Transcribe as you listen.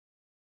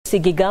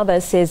Malusi Gigaba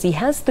says he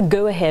has the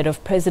go-ahead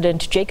of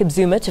President Jacob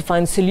Zuma to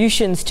find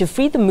solutions to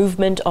free the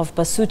movement of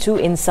Basotho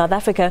in South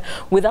Africa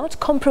without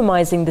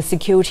compromising the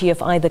security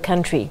of either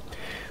country.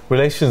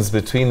 Relations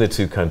between the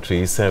two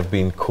countries have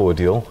been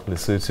cordial.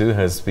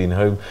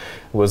 Lesotho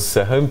was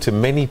home to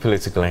many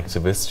political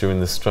activists during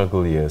the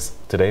struggle years.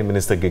 Today,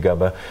 Minister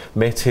Gigaba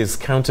met his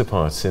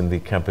counterpart in the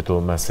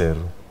capital,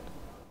 Maseru.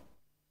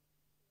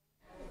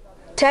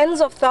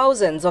 Tens of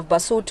thousands of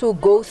Basotho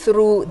go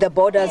through the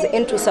borders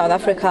into South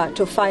Africa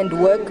to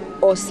find work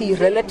or see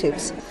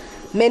relatives.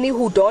 Many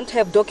who don't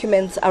have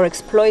documents are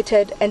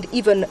exploited and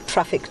even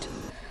trafficked.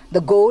 The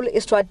goal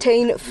is to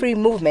attain free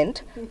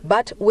movement,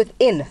 but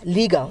within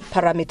legal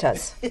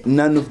parameters.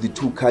 None of the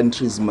two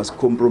countries must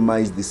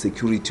compromise the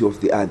security of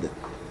the other.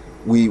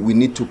 We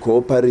need to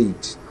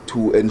cooperate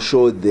to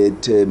ensure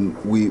that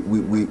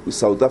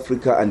South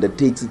Africa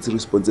undertakes its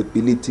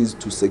responsibilities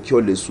to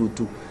secure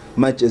Lesotho,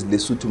 much as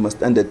Lesotho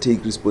must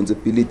undertake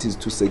responsibilities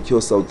to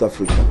secure South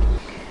Africa.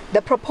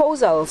 The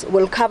proposals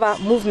will cover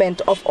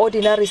movement of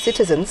ordinary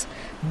citizens,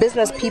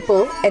 business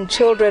people and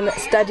children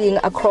studying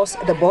across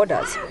the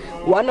borders.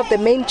 One of the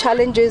main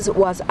challenges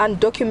was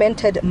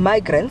undocumented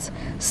migrants.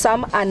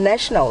 Some are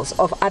nationals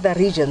of other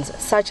regions,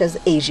 such as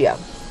Asia.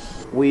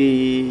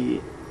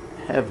 We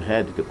have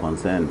had the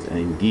concerns, and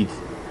indeed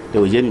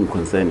there was genuine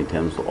concern in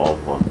terms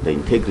of the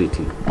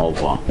integrity of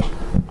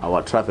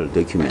our travel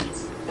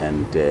documents.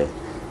 And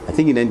I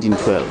think in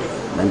 2012,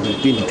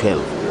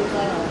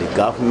 the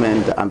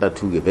government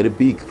undertook a very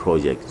big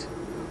project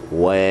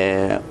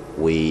where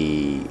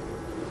we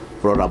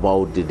brought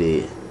about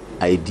the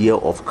idea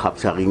of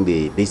capturing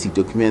the basic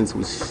documents,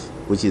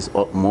 which is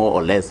more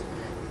or less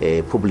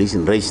a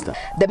population register.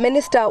 The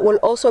minister will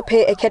also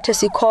pay a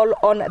courtesy call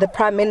on the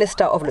Prime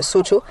Minister of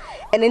Lesotho,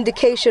 an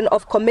indication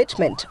of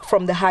commitment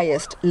from the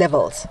highest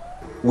levels.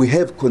 We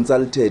have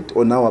consulted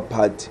on our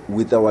part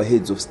with our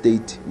heads of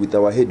state, with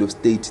our head of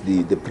state,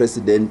 the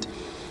President.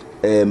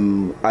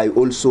 I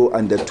also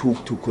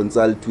undertook to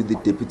consult with the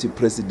Deputy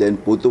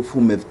President, both of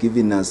whom have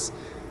given us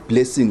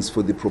blessings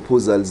for the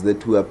proposals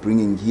that we are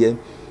bringing here.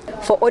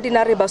 For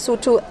ordinary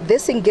Basotho,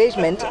 this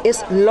engagement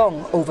is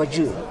long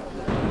overdue.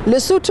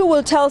 Lesotho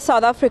will tell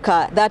South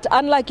Africa that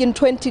unlike in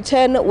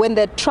 2010, when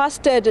the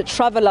trusted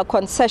traveller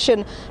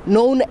concession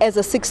known as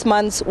a 6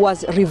 months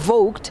was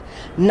revoked,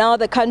 now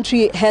the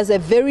country has a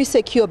very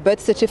secure birth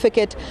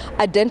certificate,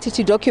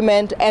 identity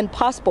document and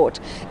passport,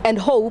 and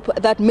hope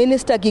that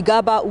Minister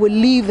Gigaba will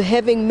leave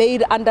having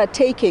made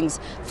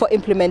undertakings for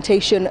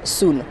implementation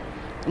soon.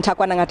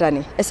 Ntakwana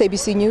Ngatani,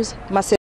 SABC News, Maseru.